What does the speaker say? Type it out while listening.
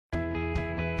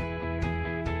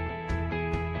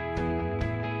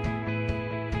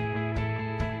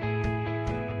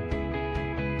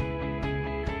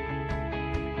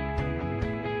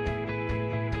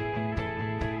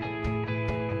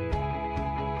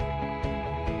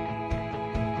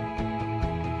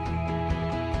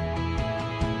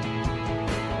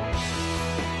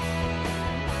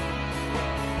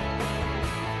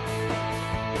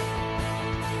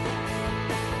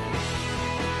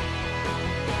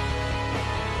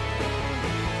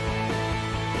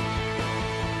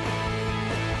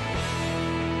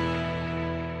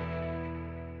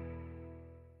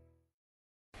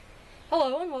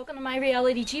Hello and welcome to my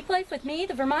reality Jeep life with me,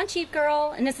 the Vermont Jeep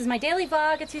Girl, and this is my daily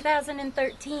vlog of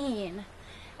 2013.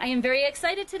 I am very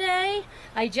excited today.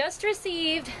 I just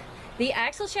received the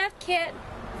axle shaft kit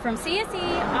from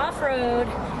CSE Off-Road,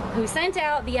 who sent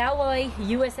out the Alloy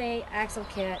USA axle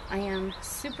kit. I am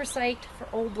super psyched for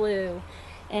Old Blue,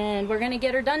 and we're going to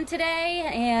get her done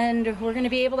today, and we're going to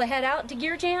be able to head out to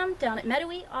Gear Jam down at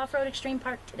Meadowy Off-Road Extreme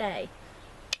Park today.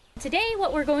 Today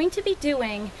what we're going to be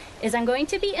doing is I'm going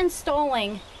to be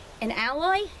installing an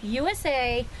Alloy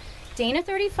USA Dana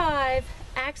 35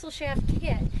 axle shaft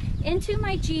kit into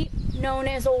my Jeep known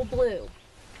as Old Blue.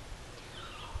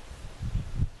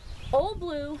 Old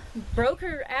Blue broke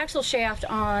her axle shaft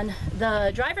on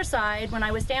the driver's side when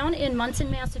I was down in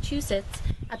Munson, Massachusetts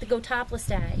at the Go Topless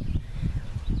Day.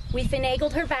 We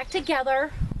finagled her back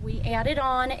together. We added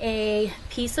on a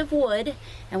piece of wood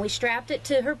and we strapped it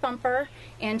to her bumper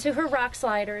and to her rock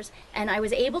sliders, and I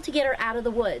was able to get her out of the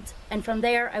woods, and from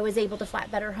there I was able to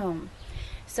flatbed her home.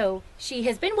 So she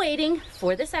has been waiting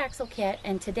for this axle kit,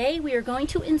 and today we are going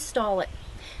to install it.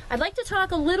 I'd like to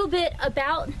talk a little bit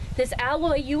about this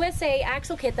Alloy USA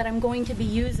axle kit that I'm going to be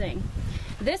using.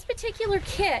 This particular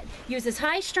kit uses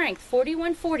high strength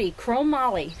 4140 chrome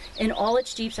moly in all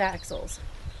its Jeep's axles.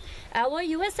 Alloy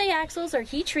USA axles are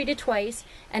heat treated twice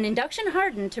and induction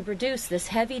hardened to produce this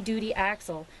heavy duty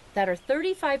axle that are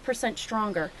 35%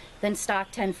 stronger than stock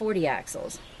 1040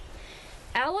 axles.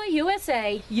 Alloy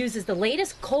USA uses the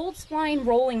latest cold spline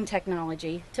rolling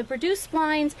technology to produce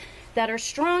splines that are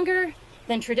stronger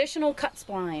than traditional cut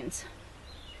splines.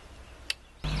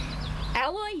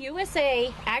 Alloy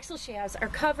USA axle shafts are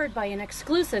covered by an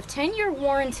exclusive 10-year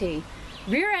warranty.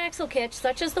 Rear axle kits,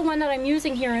 such as the one that I'm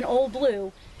using here in Old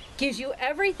Blue, gives you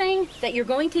everything that you're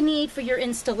going to need for your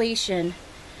installation.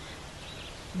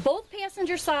 Both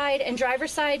passenger side and driver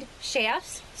side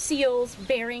shafts, seals,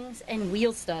 bearings, and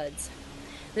wheel studs.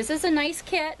 This is a nice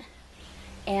kit,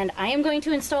 and I am going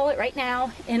to install it right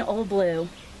now in Old Blue.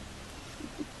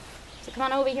 So come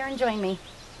on over here and join me.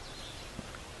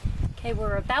 Okay,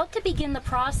 we're about to begin the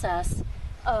process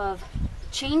of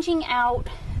changing out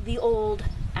the old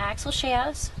axle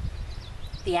shafts,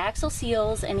 the axle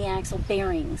seals, and the axle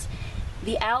bearings.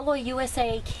 The Alloy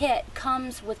USA kit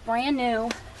comes with brand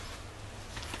new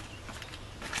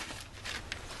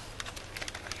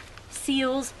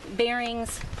seals,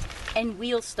 bearings, and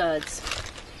wheel studs.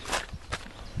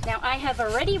 Now I have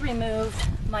already removed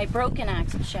my broken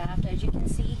axle shaft, as you can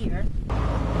see here.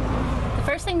 The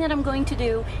first thing that I'm going to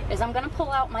do is I'm going to pull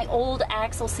out my old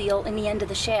axle seal in the end of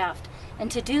the shaft,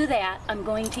 and to do that I'm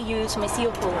going to use my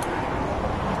seal puller.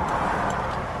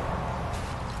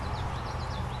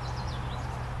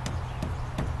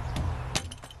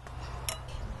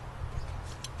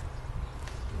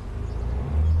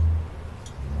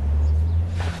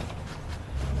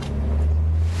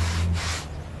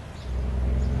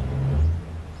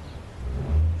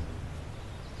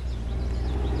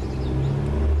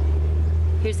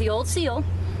 Here's the old seal.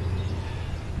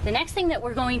 The next thing that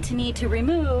we're going to need to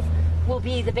remove will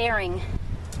be the bearing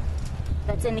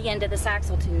that's in the end of this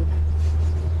axle tube.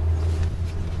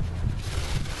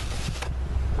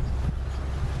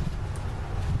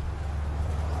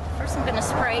 First I'm going to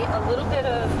spray a little bit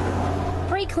of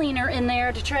brake cleaner in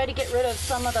there to try to get rid of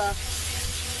some of the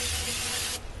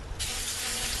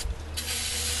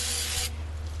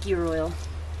gear oil.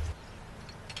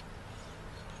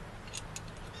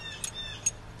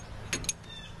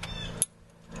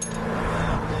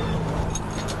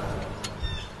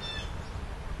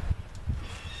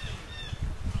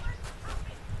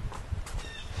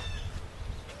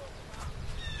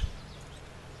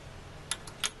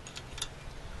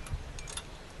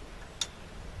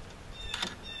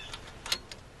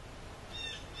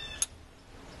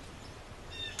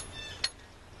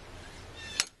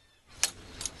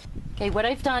 Okay, what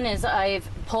I've done is I've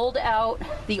pulled out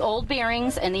the old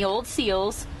bearings and the old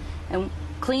seals and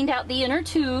cleaned out the inner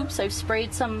tubes. I've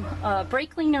sprayed some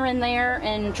brake cleaner in there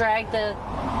and dragged the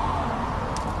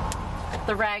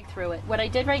rag through it. What I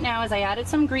did right now is I added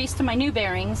some grease to my new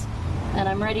bearings, and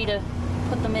I'm ready to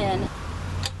put them in.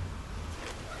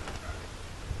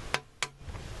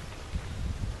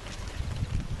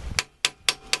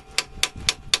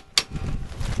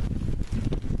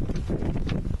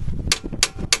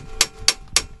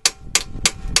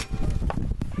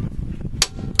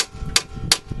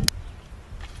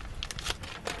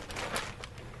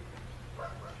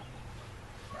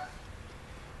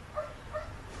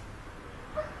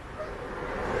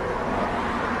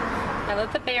 Now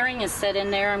that the bearing is set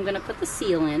in there, I'm going to put the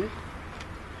seal in.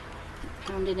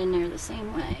 Pound it in there the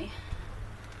same way.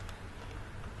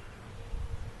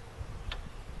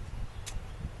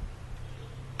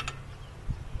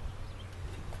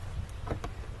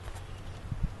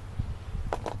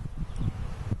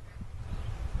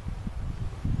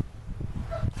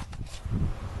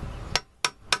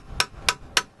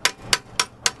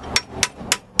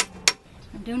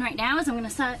 doing right now is I'm going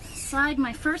to slide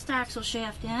my first axle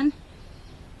shaft in.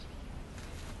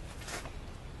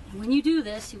 And when you do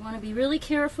this, you want to be really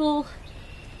careful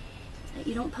that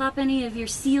you don't pop any of your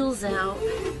seals out,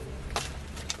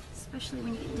 especially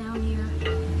when you get down here.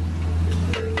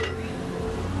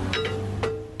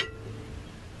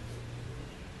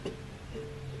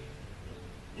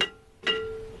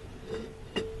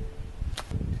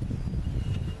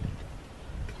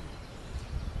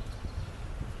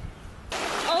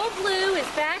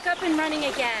 Back up and running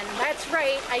again. That's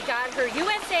right, I got her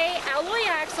USA alloy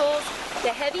axles, the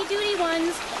heavy duty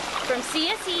ones from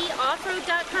CSE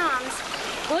OFFROAD.com,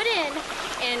 put in,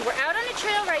 and we're out on the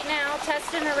trail right now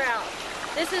testing her out.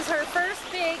 This is her first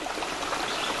big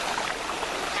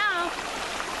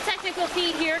technical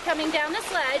feat here coming down the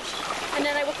sledge, and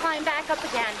then I will climb back up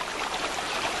again.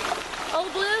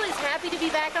 Old Blue is happy to be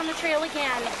back on the trail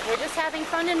again. We're just having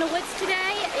fun in the woods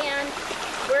today, and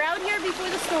we're out here before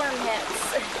the storm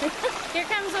hits. Here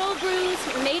comes Old Blue's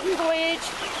maiden voyage.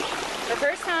 Her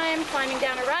first time climbing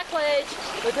down a rock ledge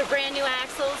with her brand new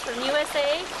axles from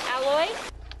USA Alloy.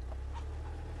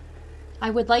 I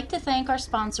would like to thank our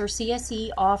sponsor, CSE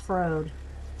Off-Road.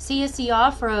 CSE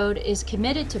Off-Road is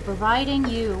committed to providing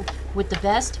you with the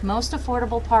best, most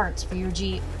affordable parts for your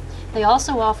Jeep. They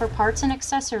also offer parts and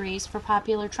accessories for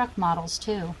popular truck models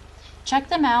too. Check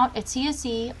them out at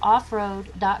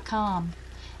CSEOffroad.com.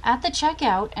 At the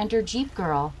checkout, enter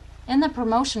JEEPGIRL in the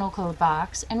promotional code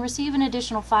box and receive an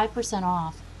additional 5%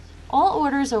 off. All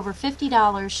orders over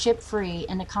 $50 ship free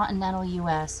in the continental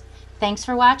US. Thanks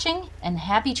for watching and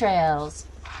happy trails!